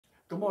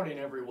morning,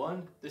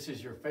 everyone. This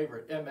is your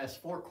favorite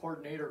MS4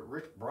 coordinator,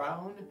 Rick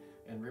Brown.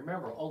 And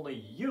remember, only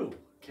you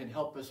can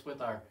help us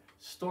with our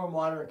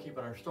stormwater and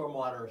keeping our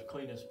stormwater as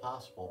clean as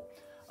possible.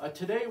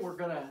 Today, we're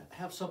going to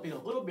have something a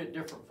little bit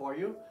different for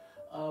you.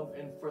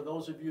 And for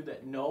those of you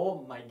that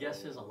know, my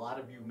guess is a lot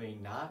of you may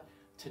not.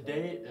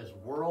 Today is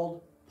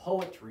World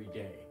Poetry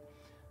Day.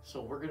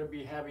 So we're going to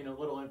be having a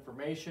little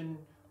information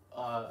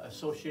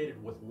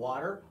associated with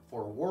water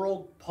for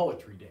World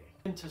Poetry Day.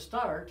 And to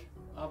start,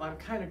 I'm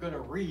kind of going to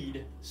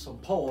read some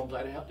poems.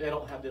 I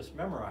don't have this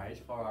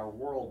memorized for our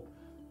World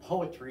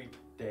Poetry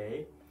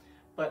Day,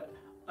 but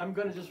I'm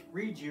going to just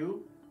read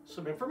you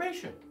some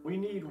information. We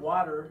need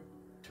water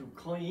to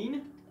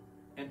clean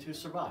and to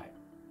survive.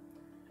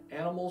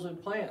 Animals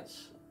and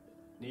plants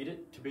need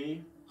it to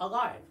be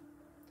alive.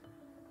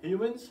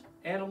 Humans,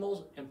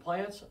 animals, and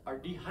plants are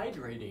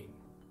dehydrating.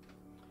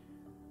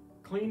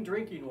 Clean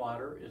drinking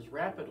water is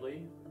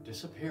rapidly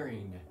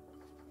disappearing.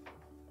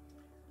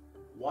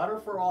 Water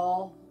for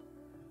all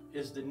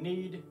is the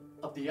need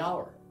of the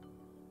hour.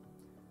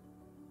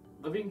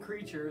 Living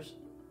creatures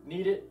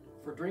need it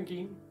for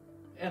drinking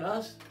and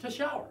us to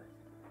shower.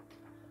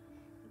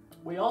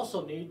 We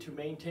also need to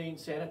maintain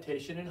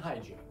sanitation and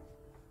hygiene.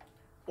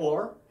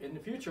 Or, in the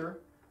future,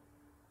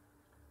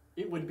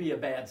 it would be a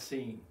bad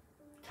scene.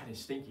 Kind of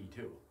stinky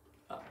too.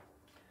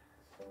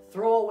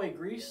 Throw away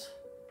grease,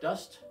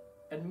 dust,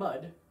 and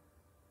mud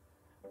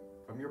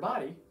from your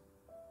body.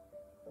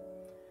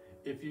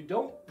 If you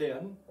don't,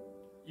 then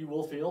you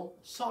will feel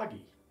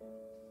soggy.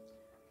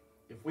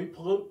 If we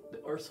pollute the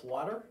earth's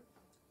water,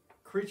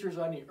 creatures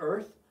on the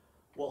earth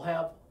will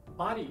have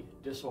body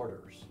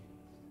disorders.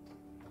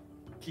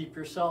 Keep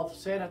yourself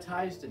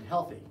sanitized and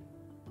healthy.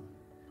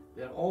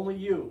 Then only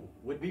you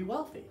would be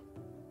wealthy.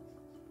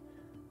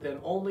 Then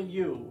only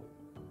you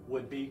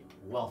would be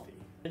wealthy.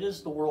 It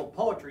is the World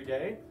Poetry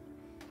Day.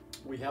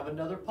 We have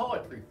another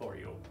poetry for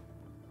you.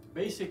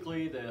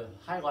 Basically, the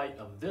highlight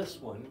of this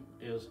one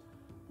is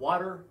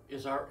water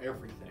is our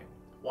everything.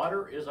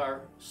 Water is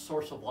our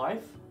source of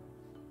life.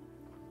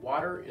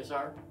 Water is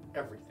our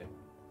everything.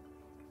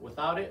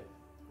 Without it,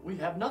 we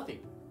have nothing.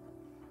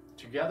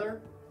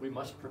 Together, we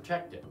must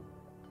protect it.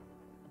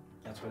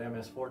 That's what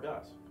MS4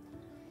 does.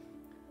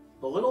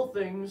 The little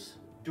things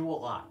do a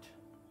lot.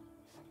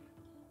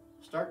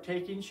 Start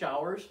taking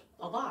showers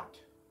a lot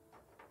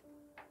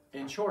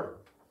and shorter.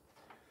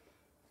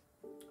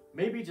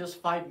 Maybe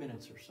just 5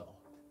 minutes or so.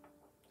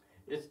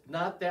 It's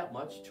not that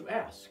much to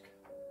ask.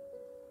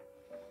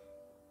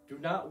 Do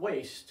not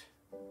waste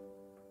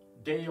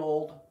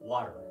day-old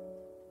water.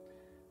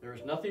 There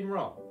is nothing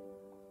wrong.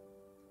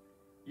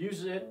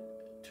 Use it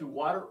to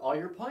water all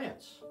your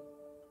plants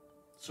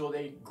so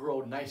they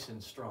grow nice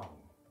and strong.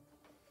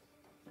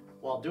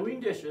 While doing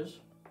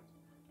dishes,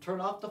 turn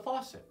off the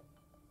faucet.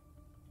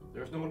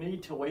 There's no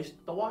need to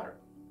waste the water.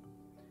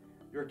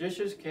 Your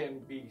dishes can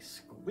be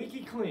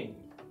squeaky clean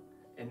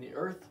and the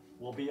earth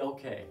will be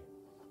okay.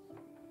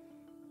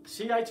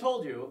 See, I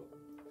told you,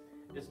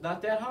 it's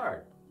not that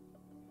hard.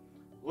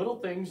 Little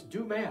things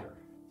do matter.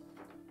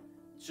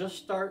 Just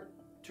start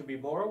to be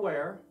more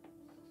aware,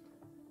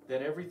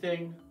 then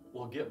everything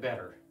will get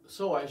better.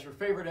 So as your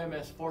favorite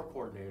MS4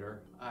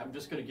 coordinator, I'm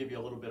just going to give you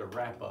a little bit of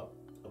wrap up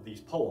of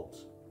these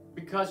poems,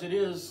 because it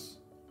is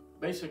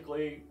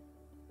basically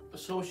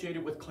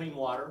associated with clean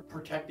water,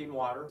 protecting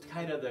water. It's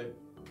kind of the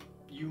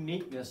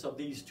uniqueness of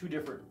these two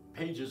different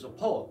pages of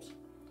poems.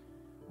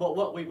 But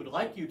what we would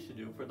like you to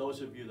do, for those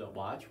of you that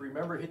watch,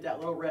 remember, hit that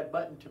little red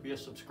button to be a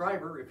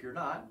subscriber if you're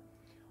not,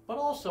 but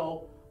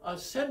also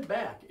send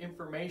back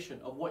information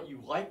of what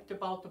you liked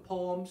about the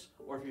poems,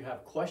 or if you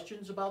have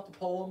questions about the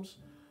poems,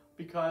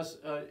 because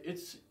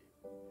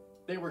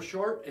they were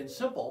short and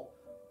simple,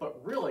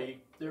 but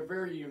really they're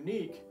very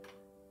unique,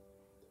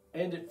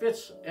 and it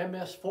fits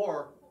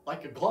MS4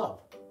 like a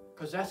glove,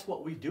 because that's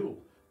what we do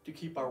to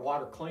keep our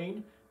water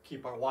clean,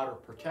 keep our water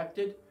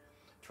protected,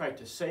 try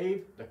to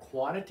save the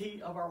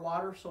quantity of our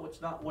water so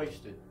it's not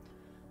wasted.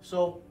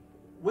 So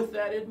with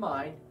that in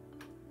mind,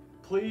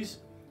 please,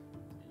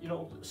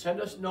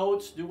 send us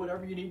notes, do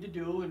whatever you need to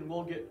do, and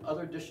we'll get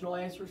other additional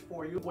answers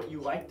for you. What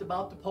you liked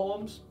about the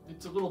poems,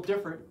 it's a little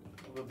different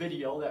of a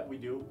video that we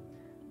do.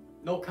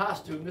 No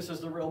costume, this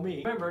is the real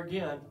me. Remember,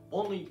 again,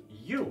 only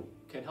you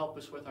can help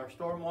us with our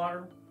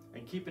stormwater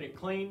and keeping it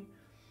clean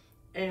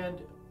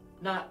and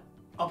not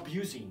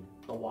abusing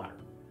the water.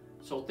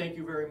 So thank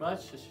you very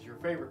much. This is your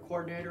favorite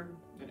coordinator,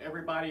 and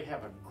everybody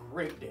have a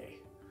great day.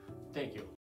 Thank you.